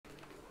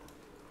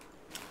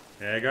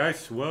Hey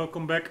guys,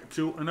 welcome back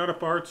to another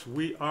part.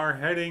 We are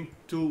heading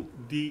to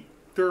the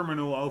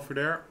terminal over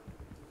there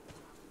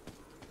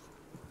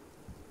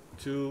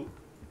to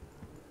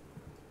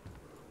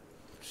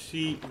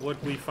see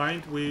what we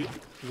find. We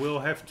will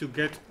have to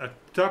get a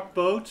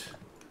tugboat.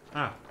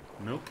 Ah,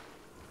 nope.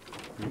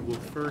 We will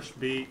first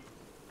be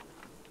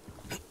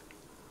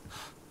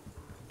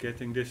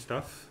getting this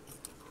stuff.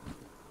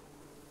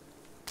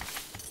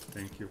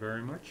 Thank you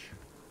very much.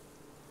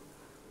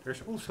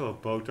 There's also a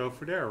boat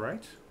over there,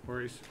 right?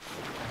 Or is...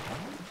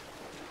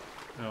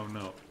 Oh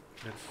no,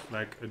 that's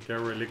like a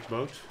derelict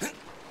boat.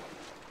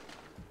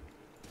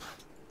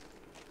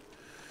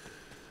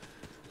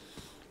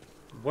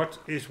 What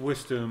is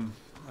wisdom?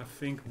 I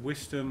think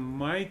wisdom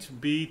might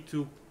be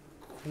to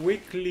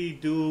quickly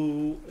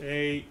do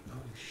a...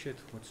 Oh shit,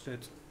 what's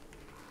that?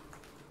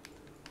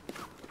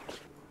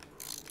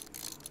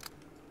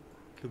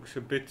 Looks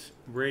a bit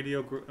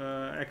radio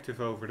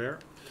active over there.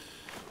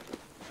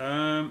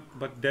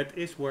 But that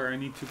is where I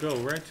need to go,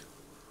 right?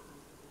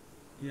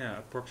 Yeah,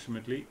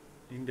 approximately.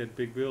 In that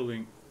big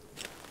building.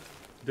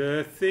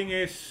 The thing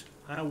is,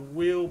 I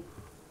will...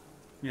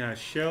 Yeah,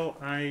 shall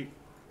I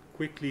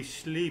quickly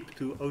sleep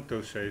to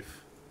autosave?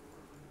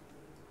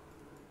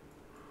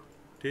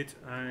 Did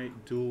I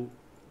do...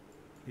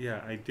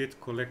 Yeah, I did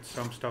collect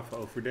some stuff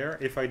over there.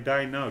 If I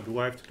die now, do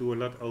I have to do a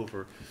lot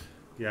over?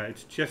 Yeah,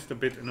 it's just a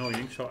bit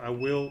annoying, so I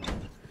will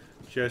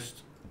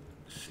just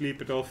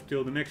sleep it off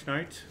till the next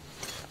night.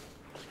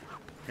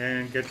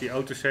 And get the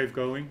autosave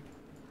going.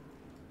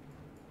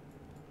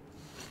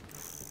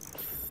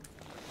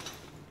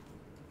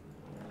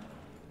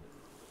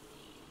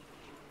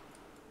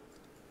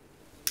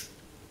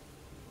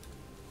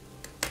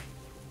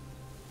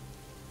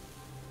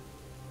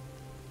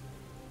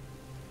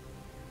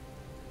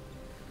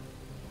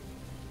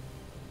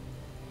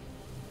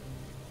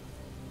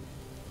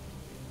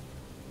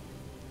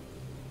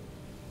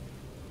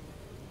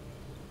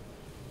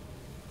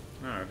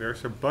 Ah,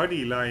 there's a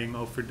body lying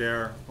over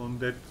there on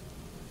that,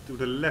 to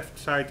the left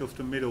side of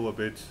the middle a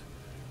bit,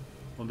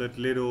 on that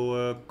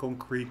little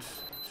concrete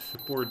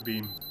support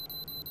beam.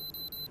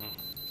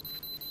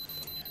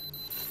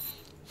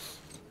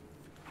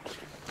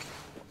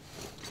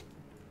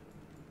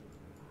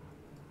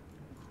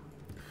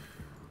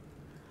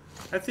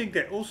 I think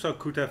they also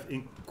could have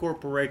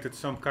incorporated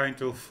some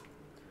kind of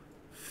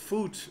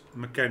food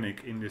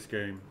mechanic in this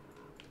game.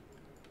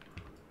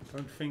 I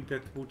don't think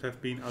that would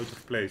have been out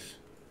of place.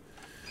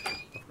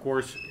 Of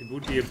course, it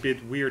would be a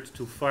bit weird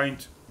to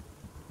find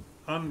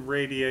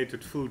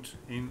unradiated food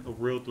in a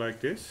world like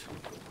this.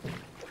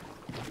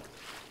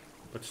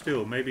 But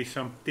still, maybe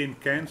some tin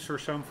cans or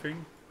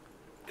something.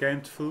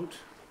 Canned food.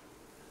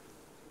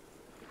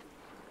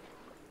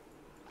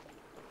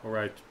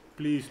 Alright,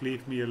 please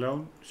leave me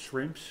alone,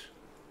 shrimps.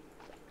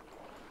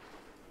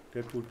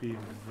 That would be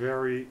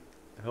very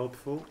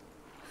helpful.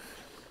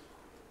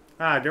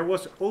 Ah, there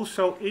was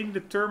also in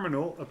the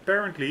terminal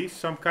apparently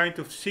some kind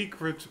of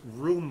secret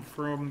room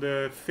from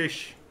the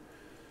fish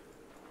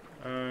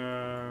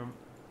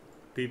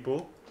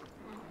people,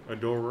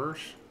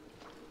 adorers.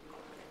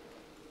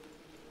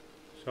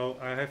 So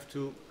I have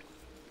to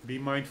be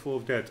mindful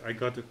of that. I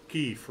got a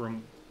key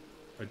from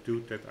a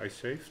dude that I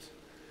saved.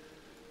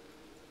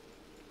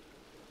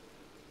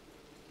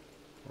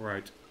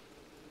 Alright.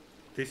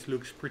 This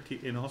looks pretty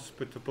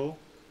inhospitable.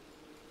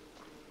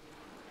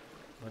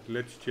 But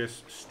let's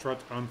just strut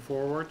on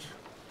forward.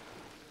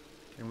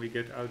 Can we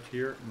get out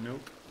here?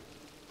 Nope.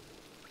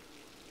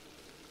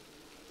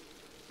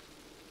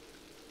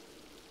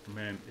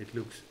 Man, it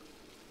looks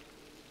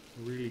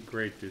really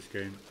great, this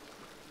game.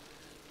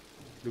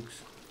 It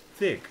looks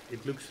thick.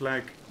 It looks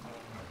like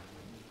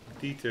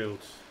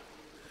detailed.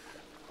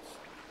 Let's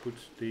put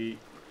the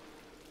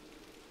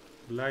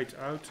light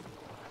out.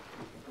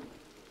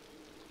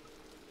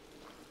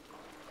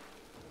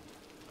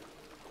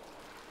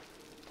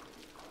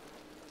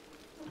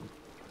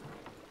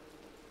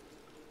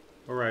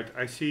 Alright,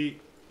 I see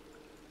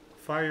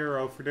fire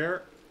over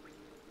there.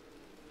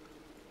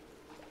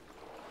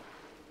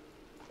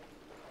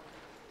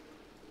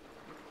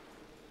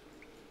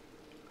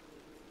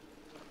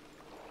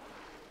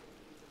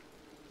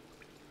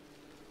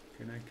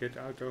 Can I get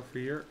out over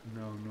here?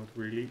 No, not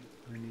really.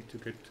 I need to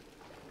get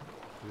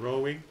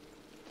rowing.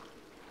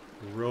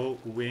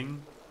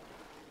 Rowing.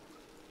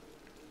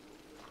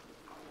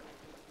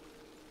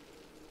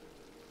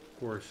 Of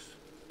course.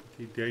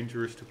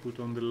 Dangerous to put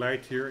on the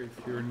light here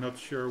if you're not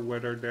sure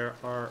whether there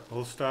are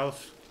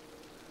hostiles.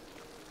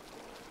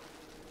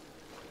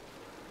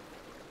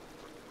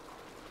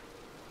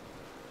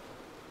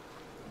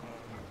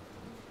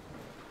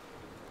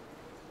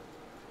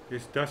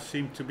 This does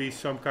seem to be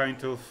some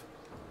kind of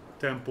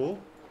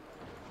temple.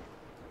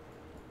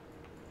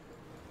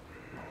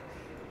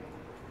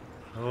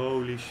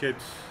 Holy shit.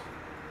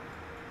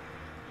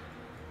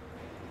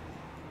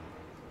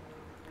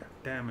 God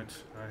damn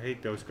it, I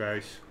hate those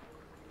guys.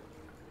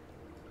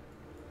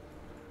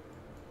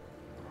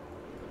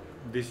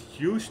 This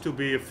used to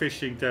be a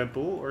fishing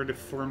temple, or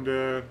from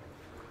the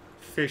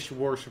fish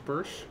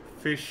worshippers,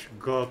 fish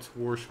god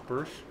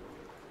worshippers.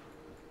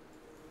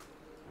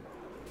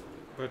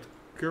 But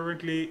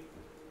currently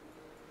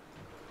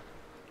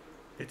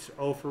it's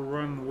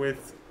overrun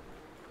with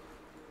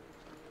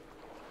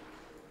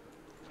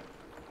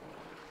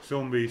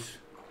zombies.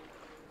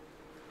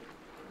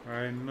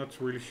 I'm not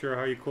really sure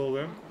how you call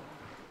them.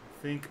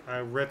 I think I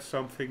read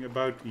something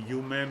about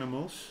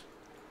humanimals.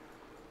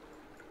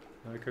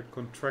 Like a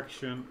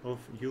contraction of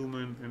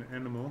human and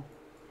animal.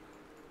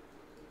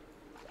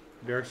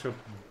 There's a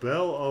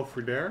bell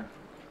over there.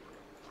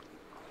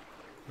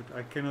 But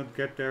I cannot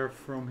get there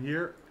from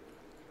here.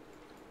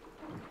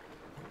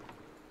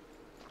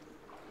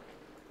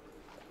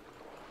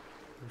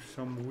 There's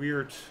some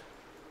weird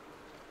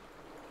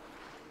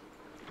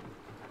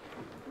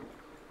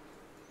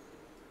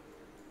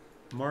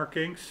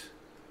markings.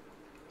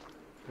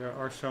 There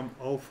are some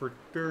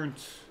overturned.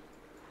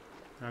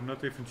 I'm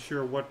not even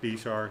sure what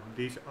these are.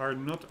 These are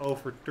not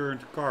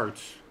overturned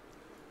cards.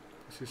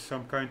 This is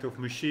some kind of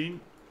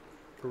machine.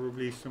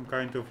 Probably some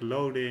kind of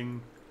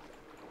loading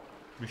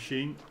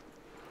machine.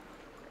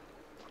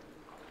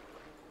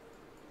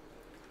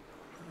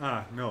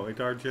 Ah, no, it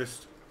are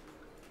just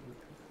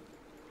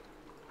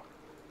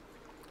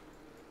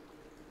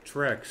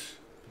tracks.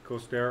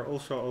 Because they're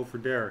also over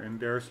there. And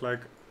there's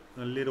like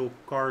a little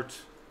card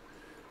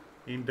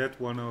in that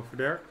one over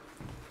there.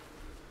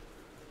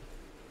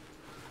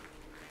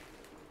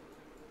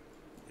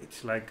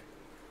 It's like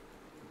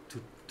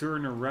to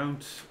turn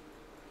around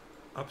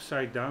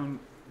upside down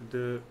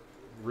the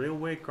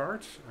railway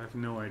cards. I have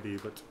no idea,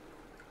 but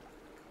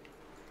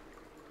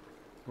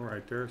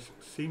alright, there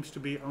seems to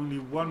be only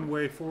one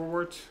way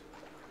forward,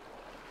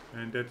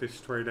 and that is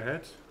straight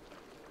ahead.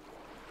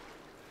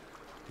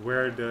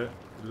 Where the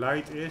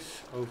light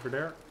is, over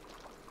there.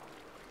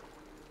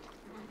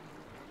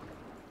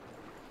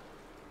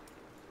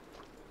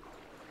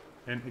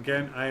 And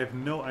again, I have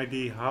no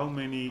idea how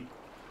many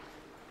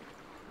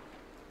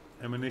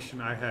ammunition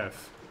I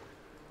have.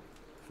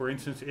 For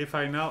instance, if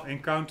I now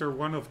encounter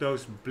one of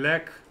those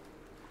black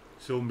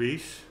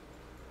zombies,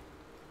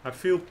 I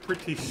feel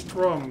pretty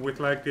strong with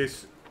like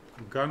this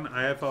gun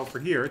I have over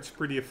here. It's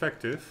pretty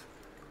effective.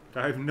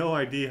 But I have no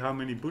idea how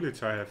many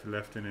bullets I have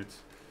left in it.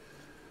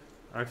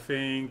 I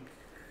think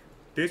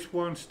this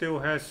one still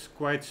has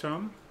quite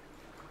some,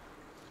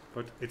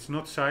 but it's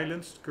not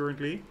silenced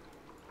currently.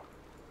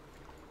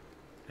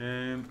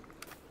 And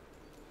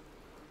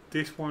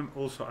this one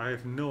also, I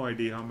have no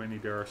idea how many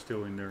there are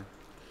still in there.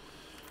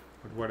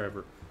 But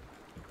whatever.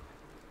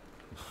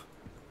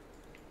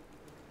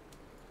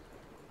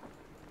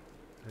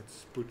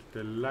 Let's put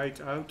the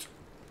light out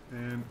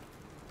and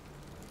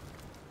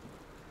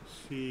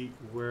see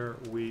where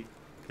we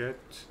get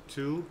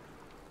to.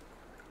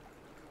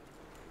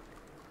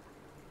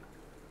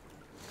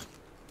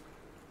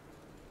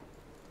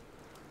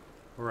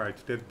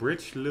 Alright, that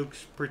bridge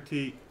looks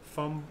pretty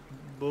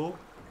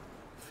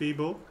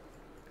feeble.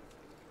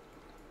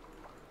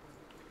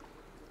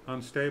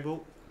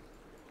 Unstable.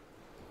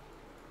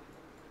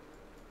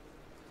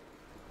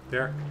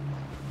 There.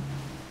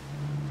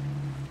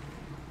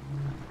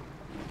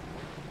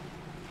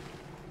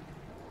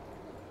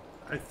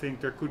 I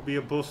think there could be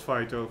a boss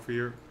fight over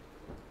here.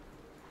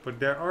 But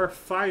there are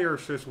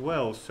fires as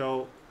well,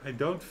 so I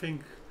don't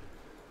think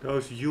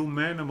those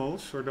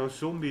humanimals or those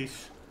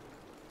zombies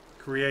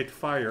create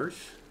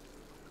fires.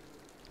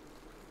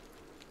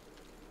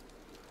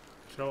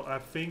 So I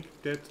think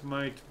that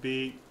might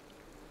be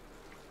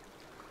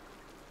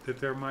that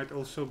there might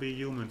also be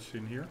humans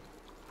in here.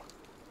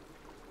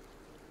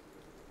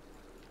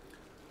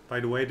 By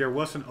the way, there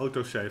was an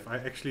autosave. I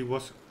actually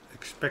was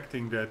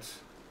expecting that,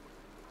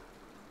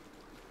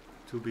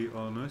 to be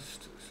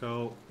honest.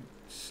 So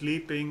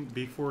sleeping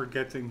before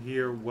getting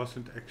here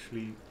wasn't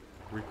actually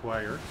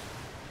required.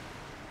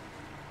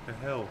 The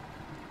hell?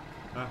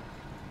 Ah.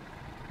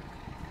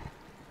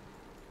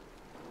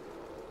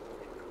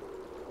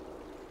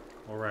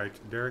 Alright,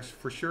 there's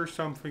for sure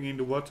something in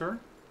the water.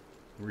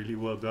 Really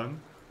well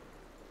done.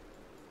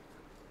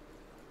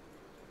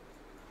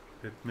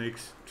 That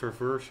makes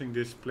traversing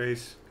this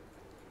place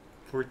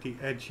pretty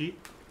edgy.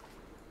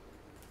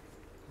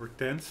 Or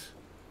tense.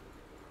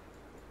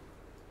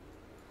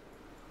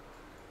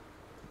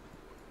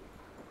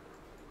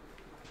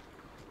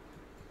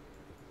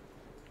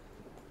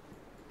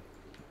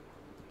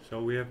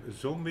 So we have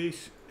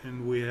zombies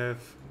and we have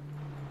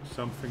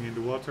something in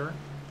the water.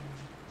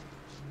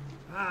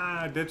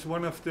 Ah, that's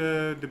one of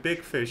the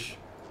big fish.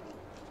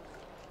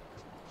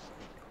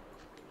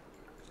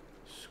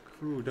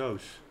 Screw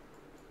those.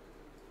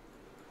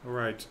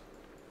 Alright.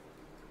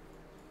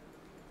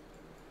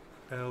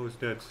 What the hell is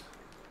that?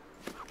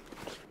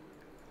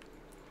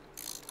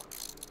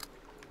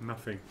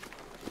 Nothing.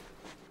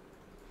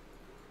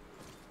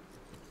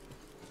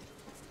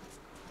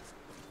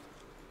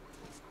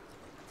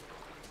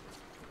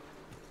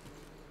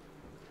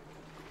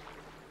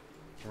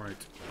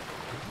 Alright.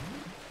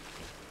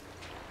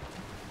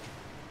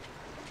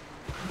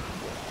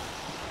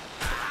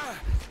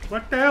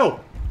 What the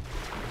hell?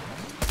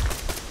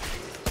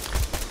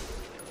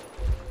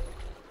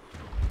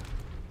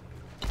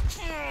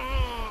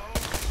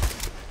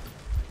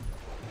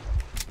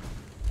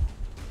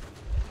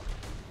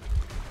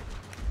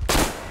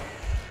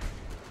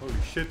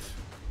 shit.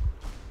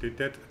 Did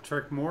that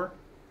attract more?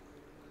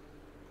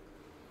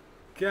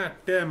 God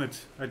damn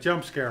it. A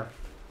jump scare.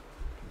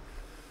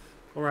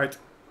 Alright.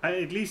 I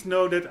at least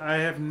know that I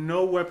have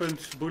no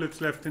weapons,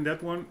 bullets left in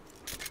that one.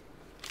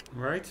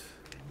 Right?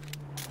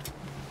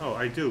 Oh,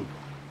 I do.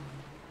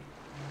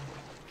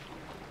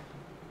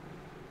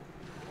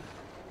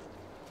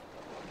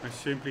 I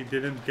simply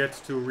didn't get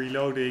to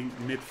reloading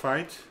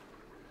mid-fight.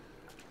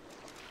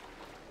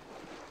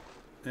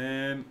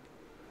 And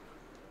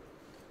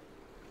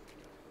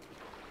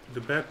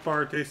the bad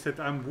part is that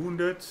I'm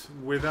wounded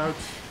without...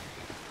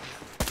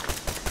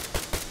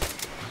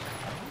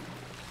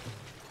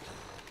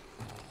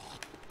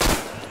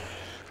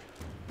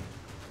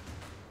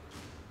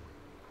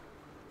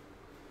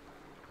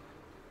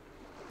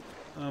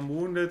 I'm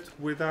wounded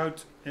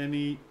without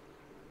any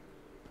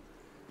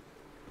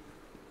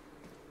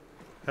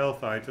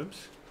health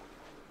items.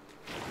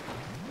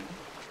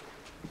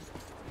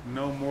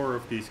 No more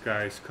of these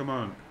guys. Come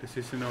on, this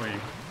is annoying.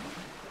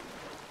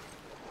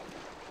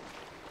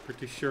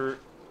 Pretty sure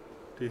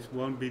this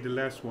won't be the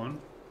last one.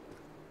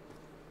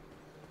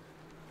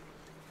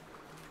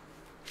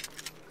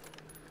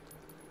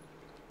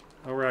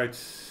 Alright,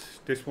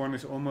 this one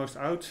is almost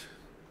out.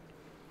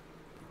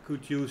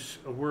 Could use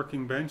a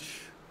working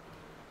bench.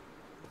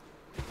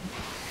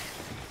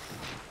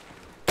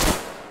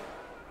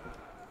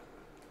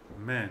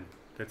 Man,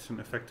 that's an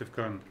effective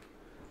gun.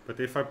 But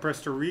if I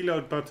press the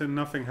reload button,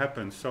 nothing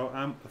happens. So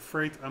I'm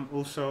afraid I'm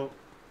also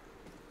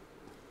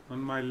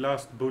on my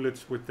last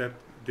bullets with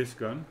this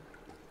gun.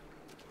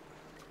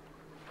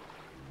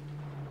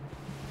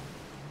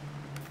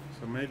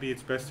 So maybe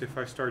it's best if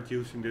I start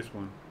using this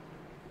one.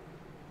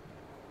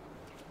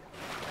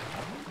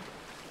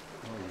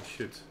 Holy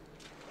shit.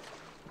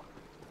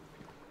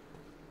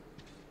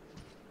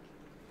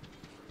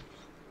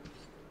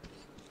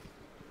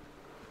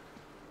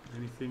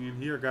 Anything in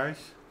here,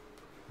 guys?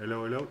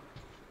 Hello, hello.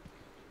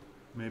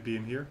 Maybe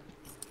in here.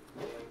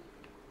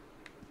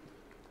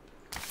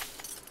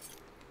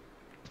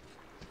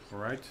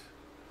 Alright.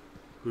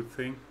 Good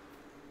thing.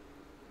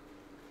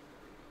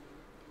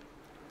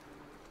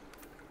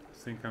 I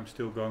think I'm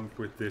still going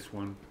with this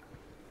one.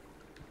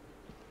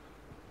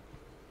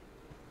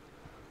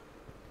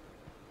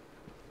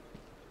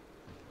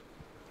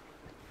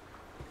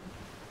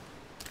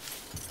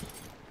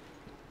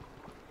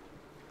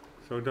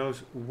 So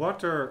those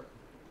water,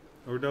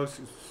 or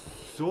those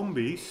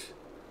zombies,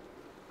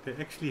 they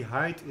actually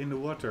hide in the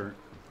water.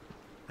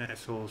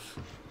 Assholes.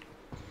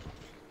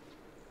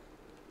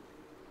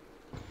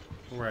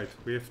 Alright,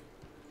 we have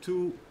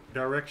two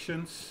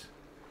directions.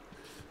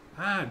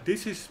 Ah,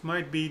 this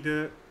might be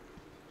the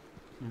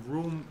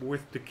room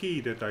with the key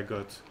that I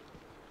got.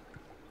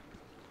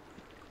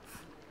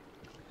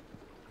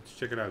 Let's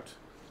check it out.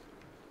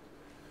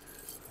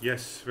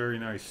 Yes, very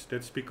nice.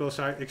 That's because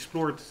I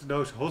explored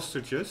those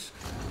hostages.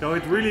 So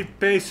it really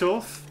pays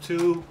off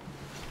to...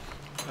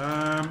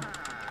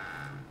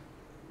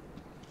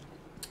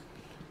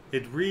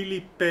 it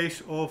really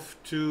pays off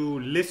to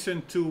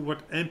listen to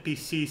what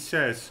NPC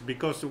says.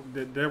 Because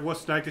there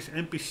was like this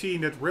NPC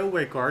in that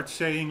railway cart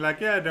saying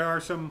like, yeah, there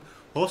are some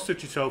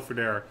hostages over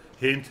there.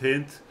 Hint,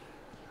 hint.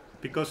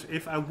 Because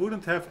if I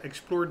wouldn't have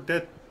explored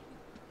that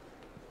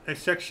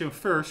section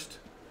first...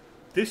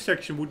 this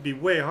section would be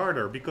way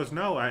harder, because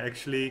now I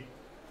actually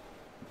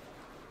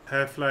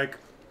have like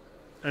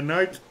a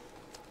night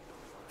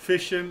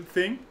vision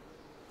thing.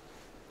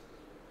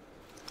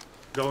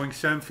 Going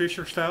Sam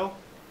Fisher style.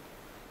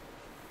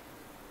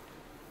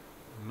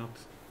 I'm not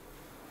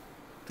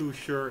too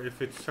sure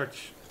if it's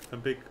such a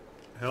big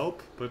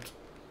help, but...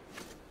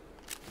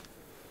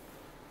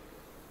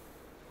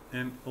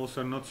 and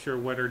also not sure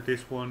whether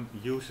this one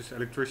uses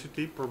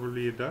electricity.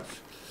 Probably it does.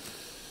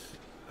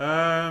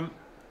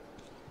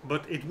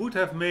 But it would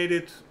have made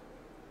it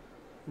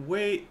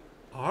way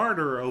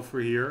harder over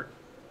here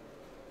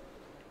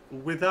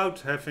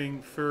without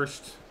having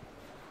first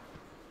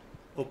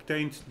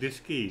obtained this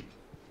key.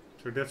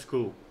 So that's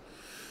cool.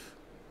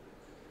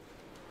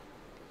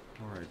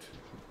 Alright,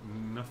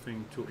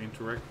 nothing to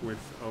interact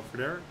with over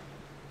there.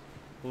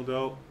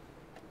 Although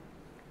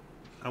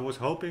I was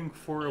hoping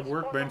for a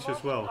workbench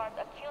as well.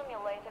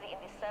 Accumulated in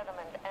the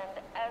sediment and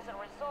as a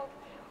result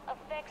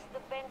affects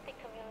the benthic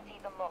community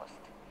the most.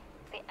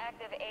 The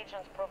active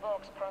agent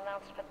provokes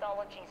pronounced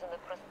pathologies in the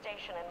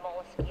crustacean and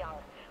mollusk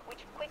young,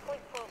 which quickly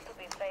prove to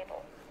be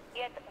fatal.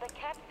 Yet the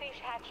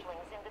catfish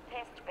hatchlings in the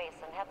test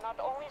basin have not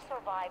only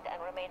survived and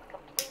remained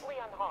completely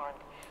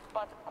unharmed,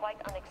 but quite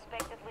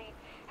unexpectedly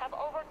have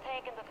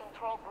overtaken the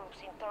control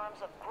groups in terms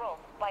of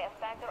growth by a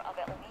factor of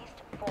at least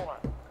 4.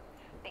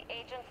 The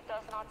agent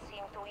does not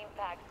seem to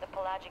impact the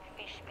pelagic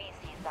fish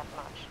species that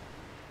much.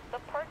 The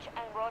perch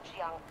and roach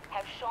young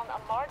have shown a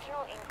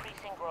marginal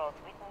increase in growth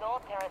with no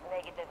apparent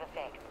negative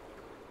effect.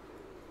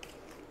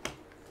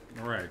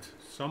 Alright,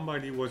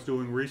 somebody was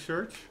doing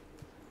research.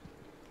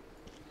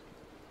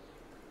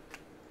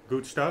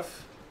 Good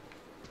stuff.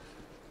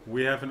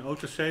 We have an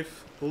autosave,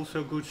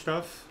 also good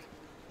stuff.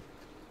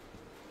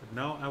 But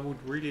now I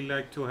would really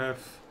like to have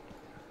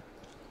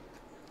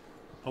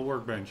a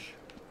workbench.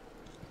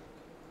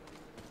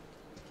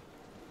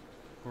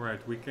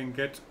 Alright, we can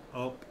get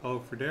up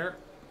over there.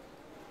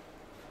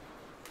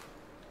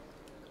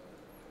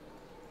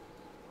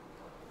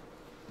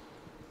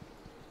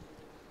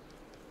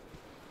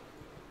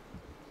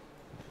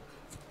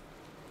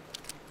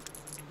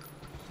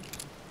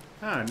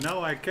 Ah,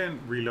 now I can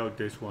reload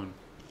this one.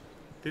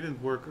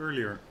 Didn't work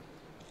earlier.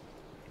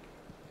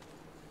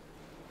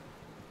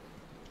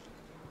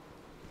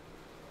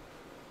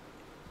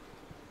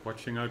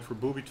 Watching out for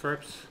booby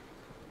traps.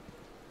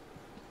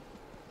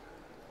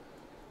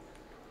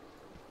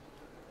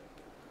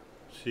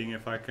 Seeing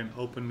if I can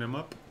open them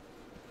up.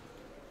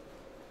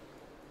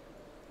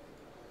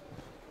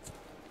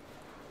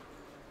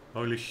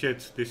 Holy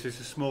shit, this is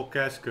a small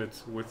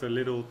casket with a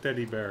little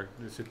teddy bear.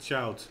 It's a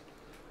child.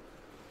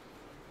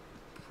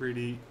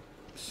 Pretty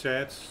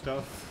sad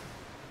stuff.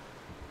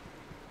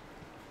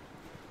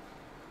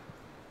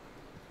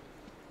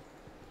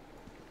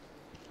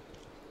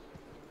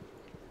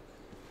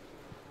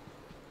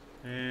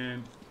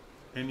 And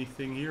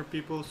anything here,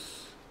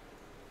 peoples?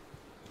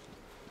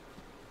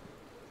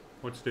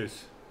 What's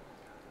this?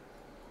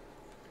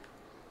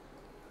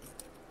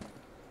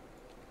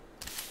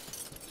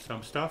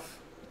 Some stuff.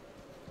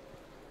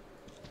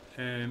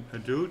 And a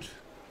dude.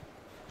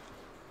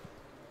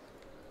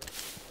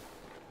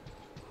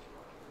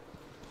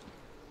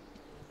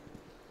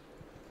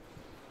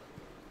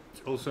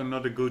 It's also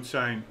not a good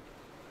sign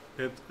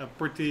that a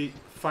pretty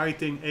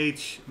fighting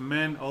age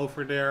man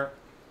over there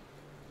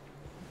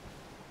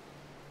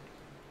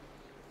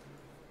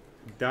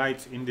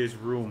died in this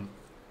room.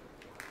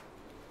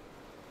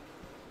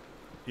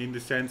 In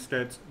the sense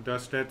that,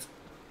 does that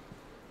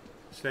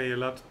say a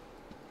lot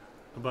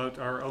about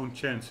our own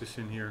chances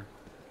in here?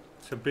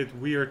 It's a bit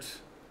weird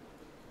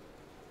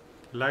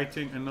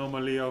lighting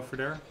anomaly over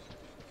there,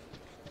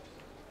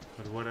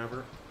 but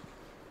whatever.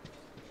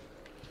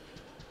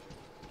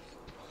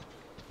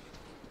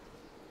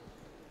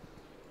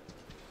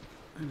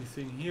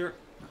 Anything here?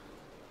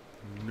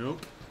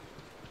 Nope.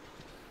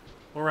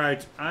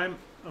 Alright, I'm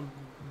a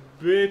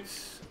bit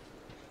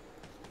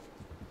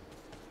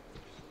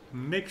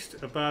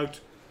mixed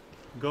about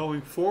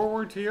going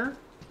forward here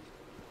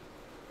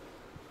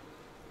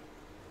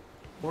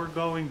or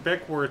going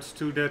backwards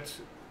to that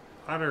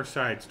other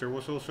side. There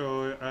was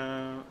also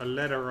a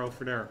ladder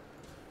over there.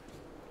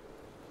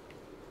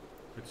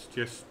 Let's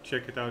just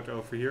check it out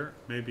over here.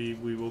 Maybe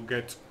we will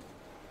get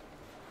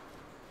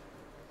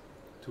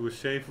to a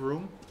safe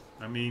room.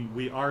 I mean,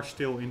 we are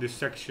still in the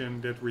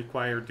section that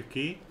required the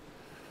key.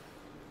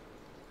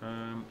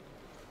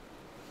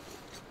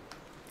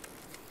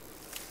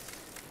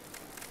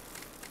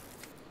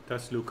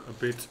 Does look a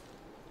bit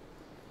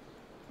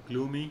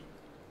gloomy.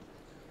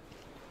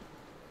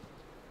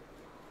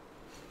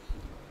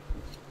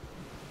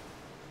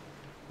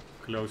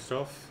 Closed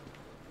off.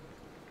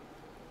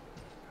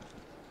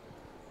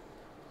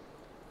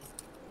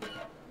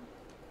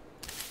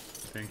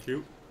 Thank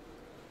you.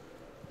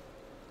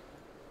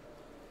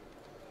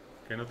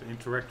 Cannot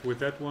interact with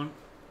that one.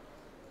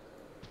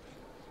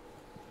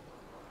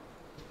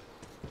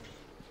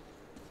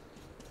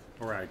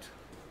 Alright.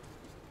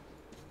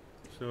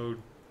 So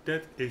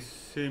that is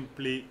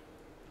simply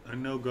a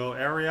no-go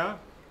area.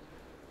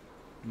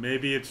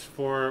 Maybe it's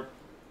for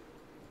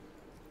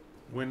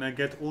when I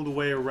get all the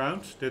way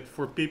around, that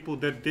for people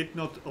that did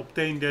not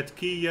obtain that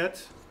key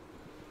yet,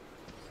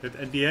 that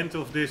at the end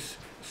of this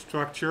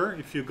structure,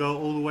 if you go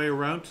all the way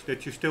around,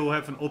 that you still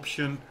have an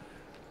option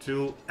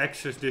to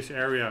access this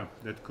area.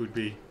 That could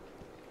be,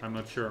 I'm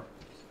not sure.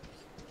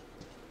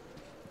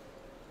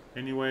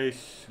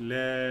 Anyways,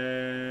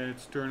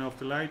 let's turn off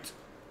the light.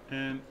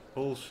 And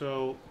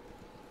also,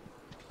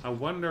 I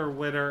wonder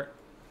whether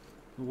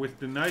with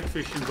the night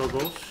vision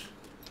goggles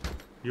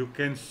you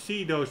can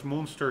see those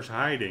monsters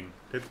hiding.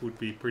 That would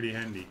be pretty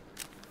handy.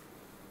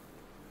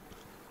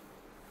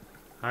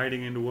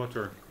 Hiding in the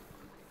water.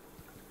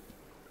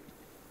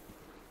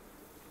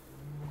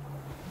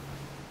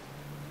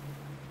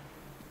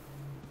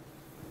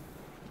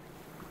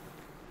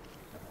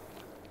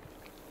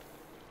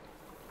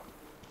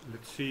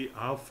 Let's see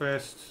how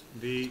fast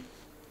this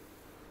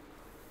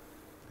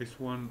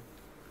one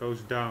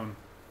goes down.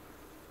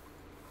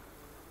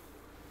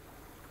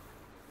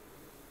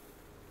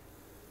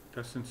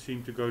 Doesn't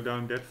seem to go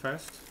down that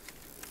fast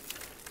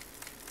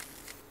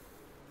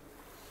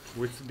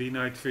with the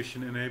night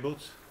vision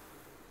enabled.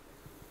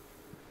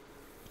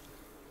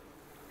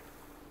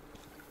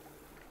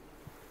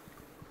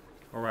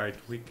 Alright,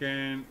 we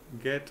can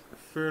get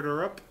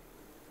further up,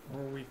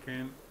 or we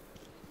can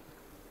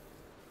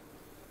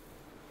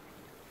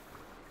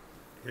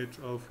get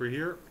over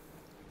here.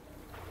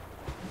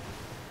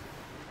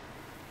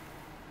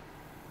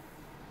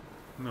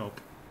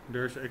 Nope,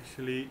 there's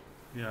actually,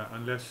 yeah,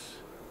 unless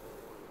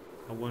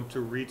I want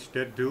to reach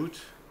that dude.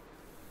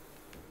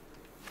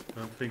 I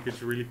don't think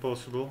it's really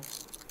possible.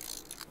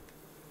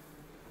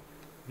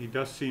 He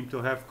does seem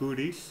to have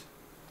goodies.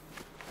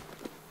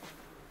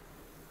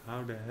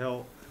 How the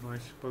hell am I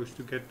supposed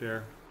to get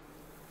there?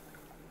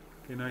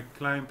 Can I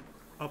climb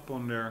up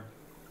on there?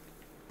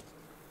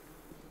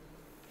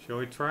 Shall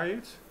we try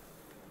it?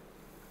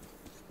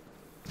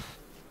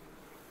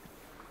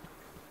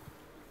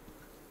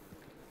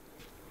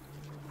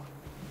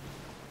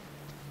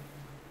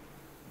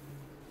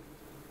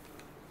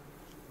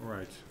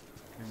 Alright,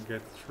 can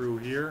get through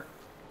here.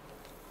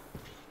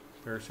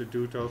 There's a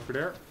dude over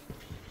there.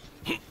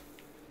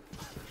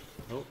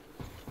 Oh.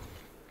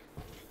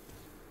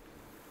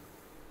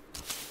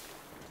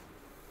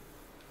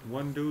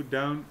 One dude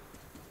down.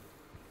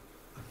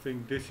 I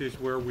think this is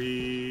where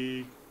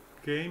we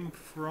came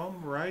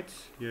from, right?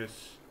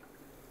 Yes.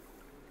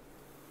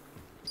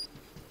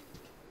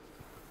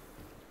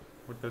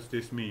 What does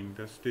this mean?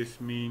 Does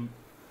this mean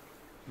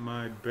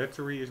my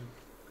battery is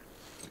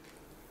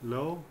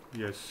low?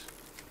 Yes.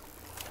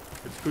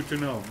 It's good to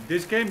know.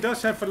 This game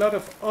does have a lot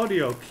of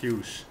audio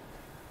cues.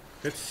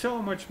 It's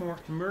so much more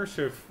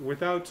immersive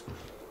without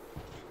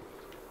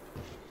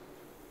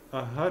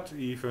a HUD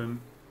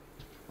even,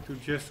 to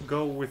just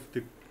go with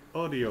the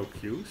audio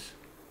cues.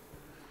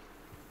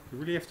 You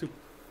really have to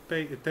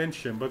pay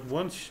attention, but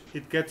once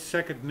it gets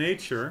second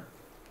nature,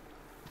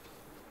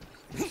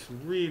 it's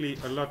really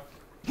a lot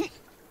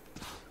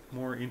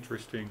more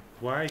interesting.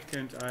 Why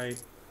can't I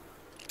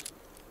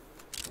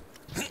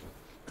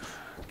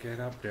get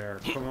up there?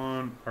 Come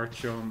on,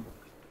 Artyom.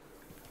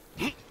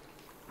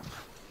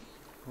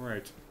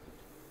 Alright.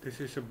 This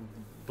is a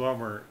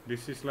bummer.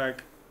 This is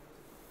like...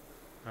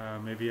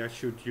 maybe I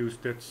should use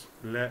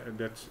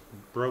that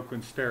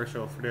broken stairs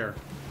over there.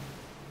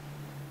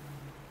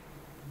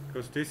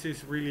 Because this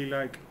is really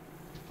like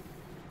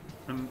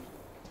an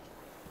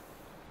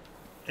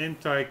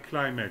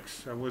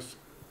anti-climax. I was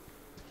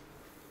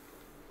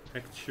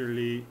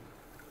actually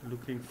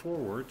looking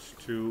forward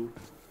to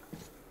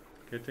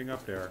getting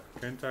up there.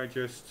 Can't I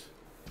just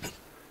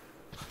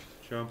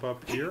jump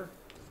up here?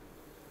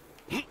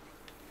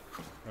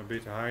 A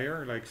bit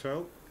higher, like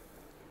so.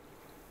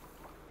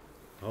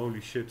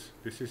 Holy shit,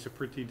 this is a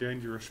pretty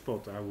dangerous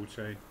spot, I would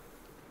say.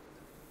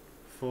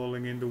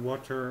 Falling in the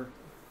water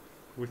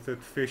with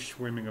that fish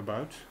swimming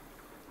about.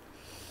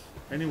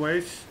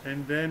 Anyways,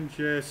 and then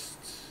just...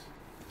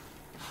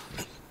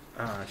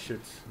 Ah,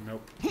 shit,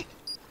 nope.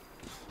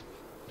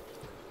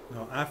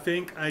 No, I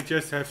think I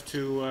just have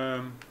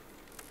to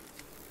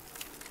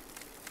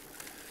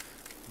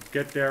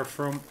get there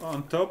from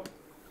on top.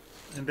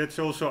 And that's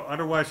also,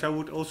 otherwise I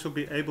would also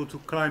be able to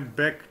climb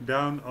back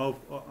down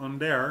on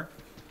there.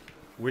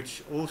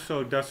 Which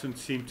also doesn't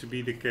seem to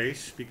be the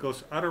case,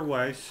 because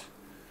otherwise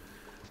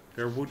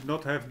there would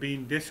not have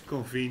been this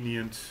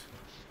convenient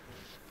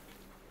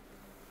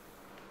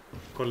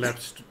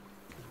collapsed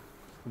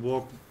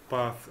walk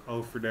path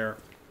over there.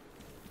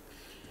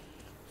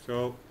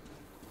 So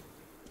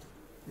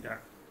yeah,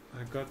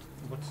 I got,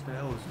 what the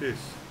hell is this?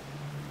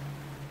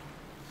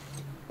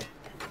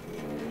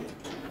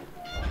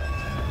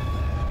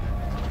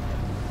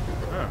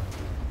 Ah,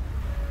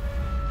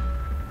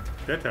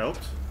 that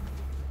helped.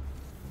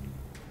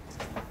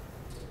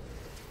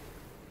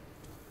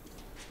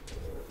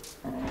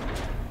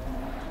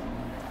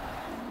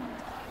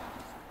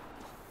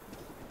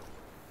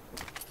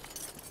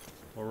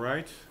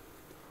 Alright.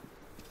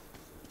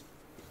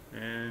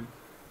 And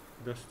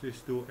does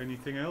this do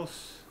anything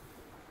else?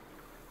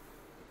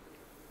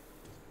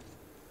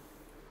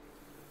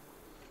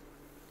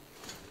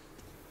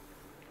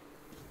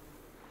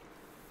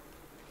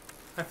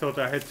 I thought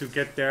I had to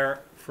get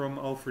there from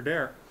over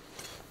there.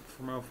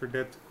 From over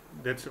that.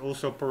 That's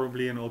also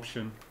probably an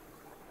option.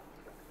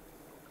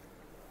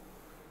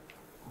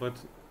 But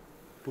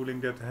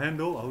pulling that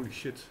handle, holy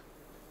shit,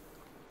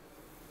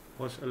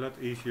 was a lot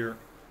easier.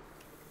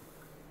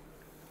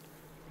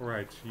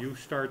 Alright, you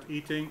start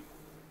eating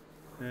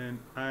and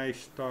I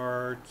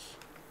start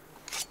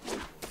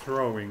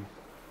throwing.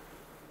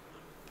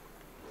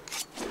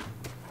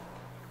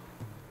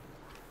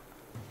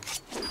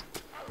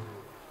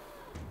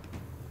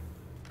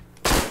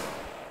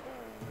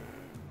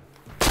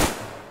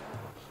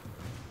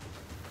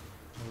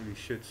 Holy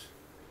shit.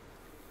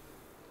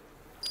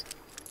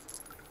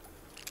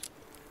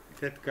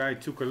 That guy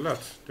took a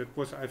lot. That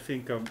was, I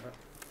think, a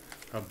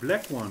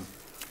black one.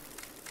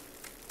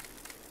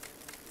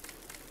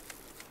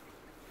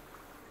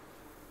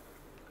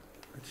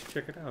 Let's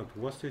check it out.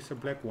 Was this a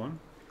black one?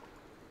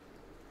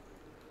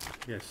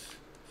 Yes.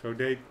 So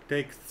they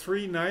take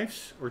 3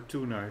 knives or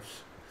 2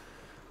 knives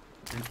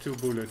and 2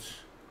 bullets.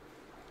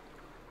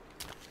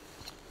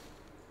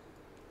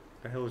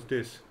 The hell is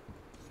this?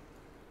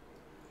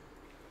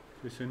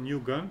 Is this a new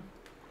gun?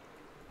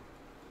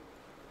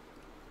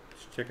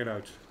 Let's check it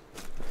out.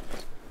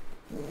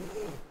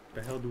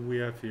 The hell do we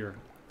have here?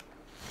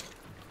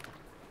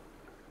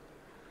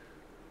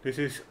 This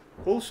is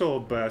also a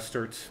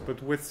bastard,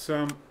 but with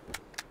some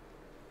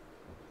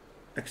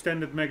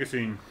extended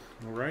magazine.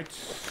 Alright.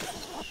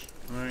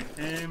 I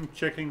am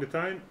checking the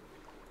time.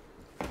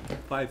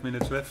 5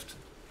 minutes left.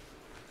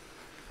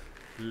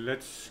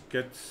 Let's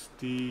get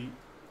the...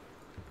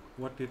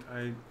 What did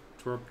I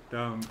drop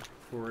down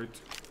for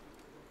it?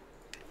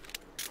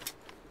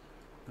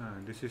 Ah,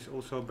 this is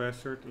also a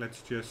bastard.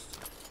 Let's just...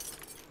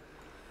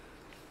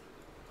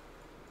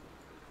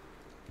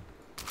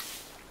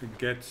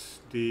 get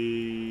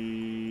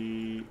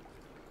the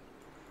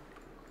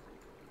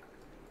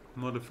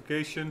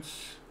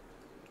modifications.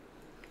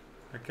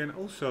 I can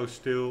also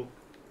still...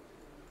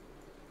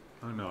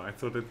 Oh no, I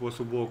thought it was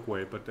a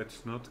walkway, but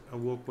that's not a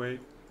walkway.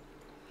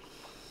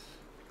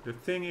 The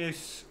thing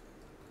is...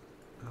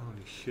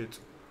 Holy shit.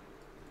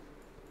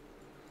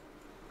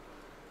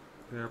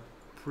 They're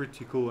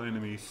pretty cool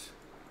enemies.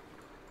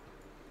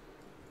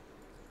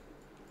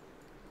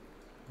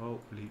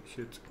 Holy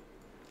shit.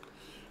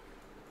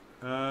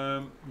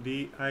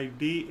 The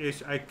idea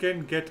is I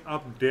can get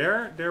up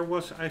there. There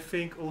was, I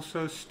think,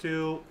 also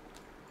still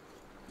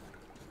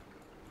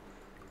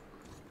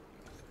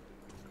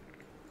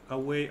a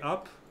way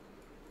up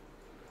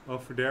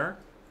over there.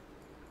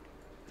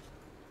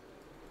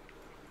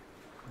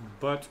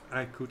 But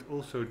I could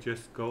also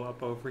just go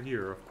up over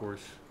here, of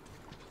course.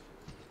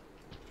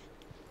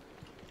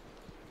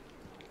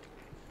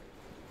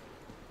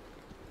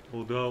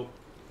 Although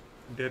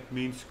that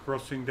means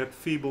crossing that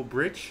feeble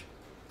bridge.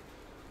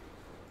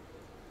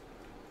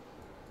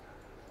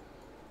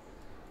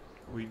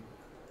 We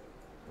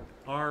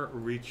are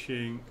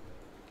reaching...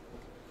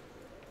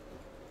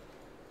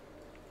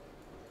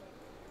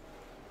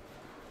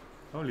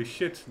 Holy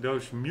shit,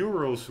 those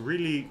murals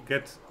really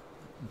get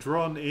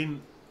drawn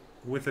in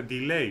with a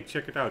delay.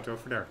 Check it out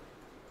over there.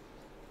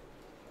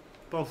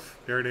 Poof,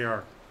 there they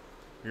are.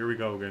 Here we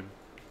go again.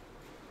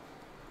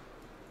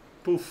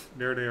 Poof,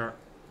 there they are.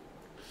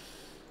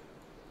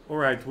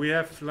 Alright, we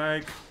have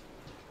like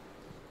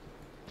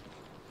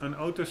an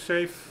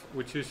autosave,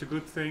 which is a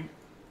good thing.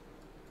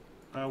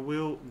 I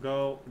will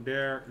go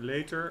there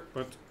later,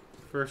 but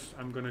first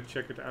I'm gonna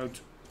check it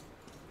out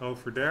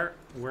over there,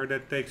 where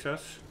that takes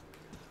us.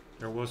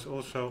 There was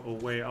also a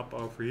way up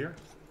over here.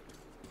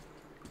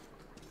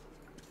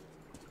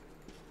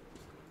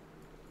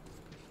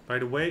 By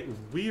the way,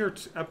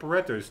 weird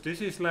apparatus. This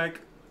is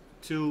like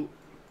to...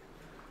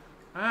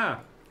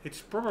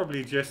 it's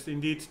probably just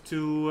indeed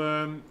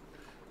to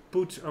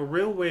put a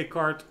railway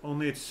cart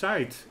on its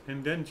side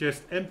and then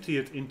just empty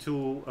it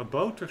into a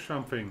boat or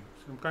something.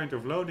 Some kind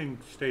of loading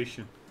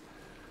station.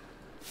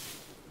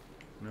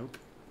 Nope.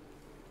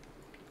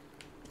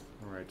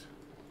 Alright.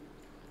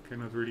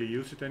 Cannot really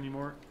use it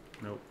anymore.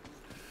 Nope.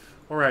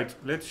 Alright,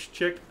 let's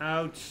check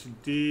out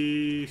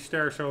the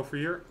stairs over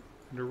here.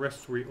 The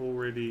rest we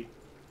already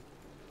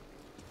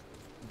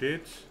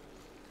did.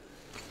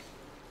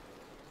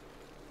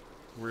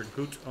 We're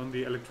good on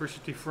the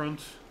electricity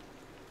front.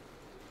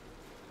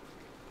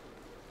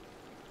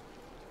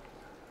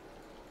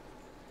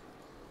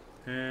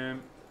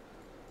 And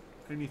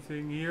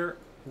anything here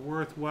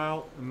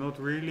worthwhile?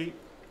 Not really.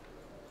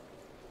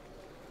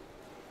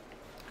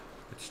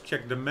 Let's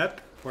check the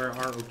map where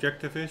our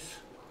objective is.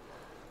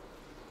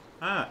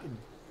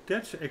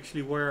 That's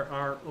actually where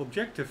our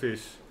objective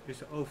is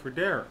over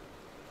there.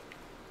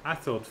 I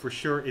thought for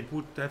sure it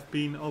would have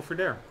been over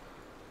there.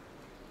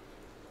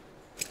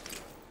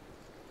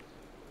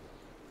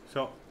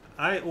 So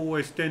I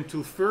always tend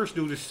to first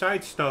do the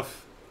side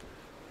stuff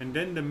and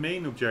then the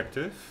main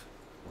objective.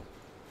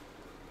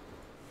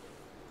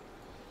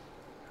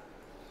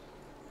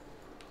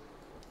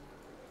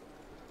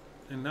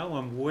 And now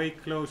I'm way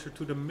closer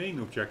to the main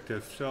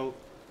objective, so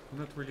I'm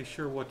not really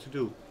sure what to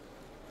do.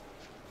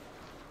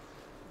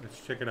 Let's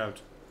check it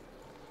out.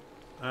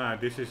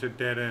 This is a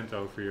dead end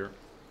over here.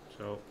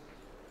 So,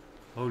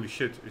 holy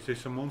shit, is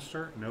this a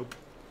monster? Nope.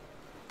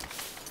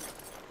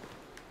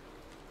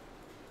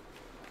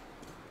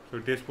 So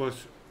this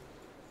was...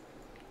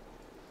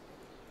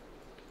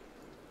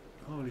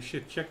 Holy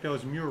shit, check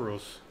those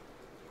murals.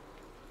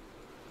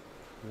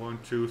 1,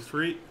 2,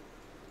 3.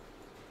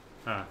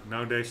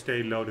 Now they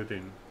stay loaded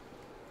in.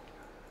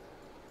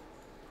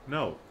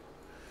 No.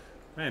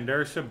 Man,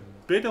 there's a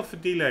bit of a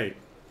delay.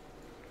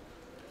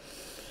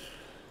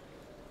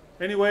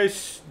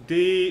 Anyways,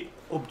 the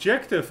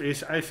objective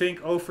is, I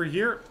think, over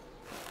here.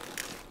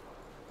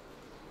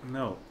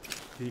 No.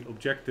 The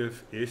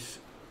objective is...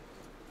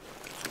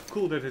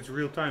 Cool that it's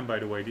real time, by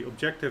the way. The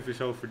objective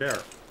is over there.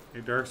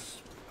 There's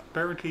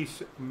apparently...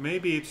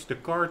 Maybe it's the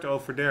card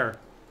over there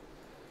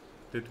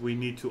that we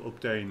need to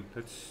obtain.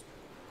 Let's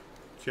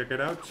check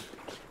it out.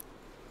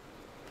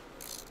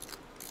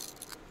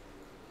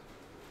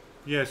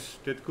 Yes,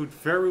 that could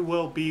very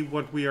well be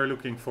what we are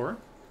looking for.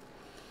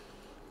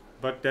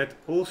 But that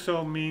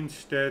also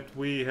means that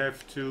we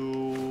have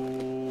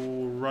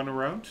to run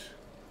around.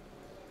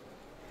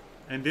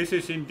 And this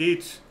is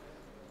indeed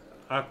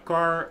a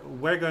car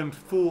wagon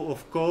full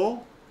of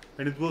coal.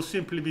 And it will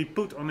simply be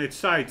put on its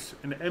side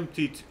and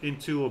emptied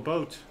into a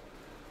boat.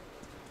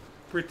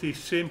 Pretty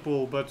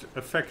simple but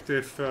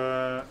effective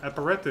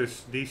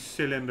apparatus, these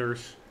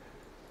cylinders.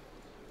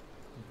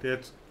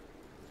 That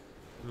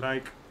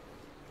like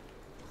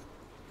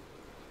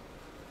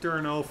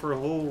turn over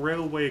whole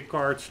railway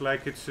carts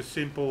like it's a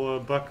simple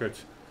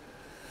bucket.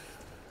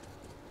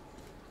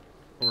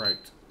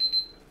 Alright.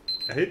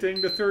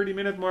 Hitting the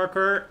 30-minute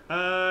marker,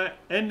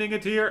 ending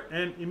it here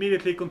and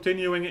immediately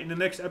continuing in the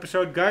next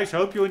episode. Guys,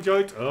 hope you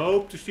enjoyed,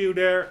 hope to see you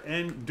there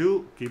and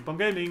do keep on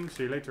gaming.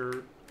 See you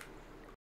later.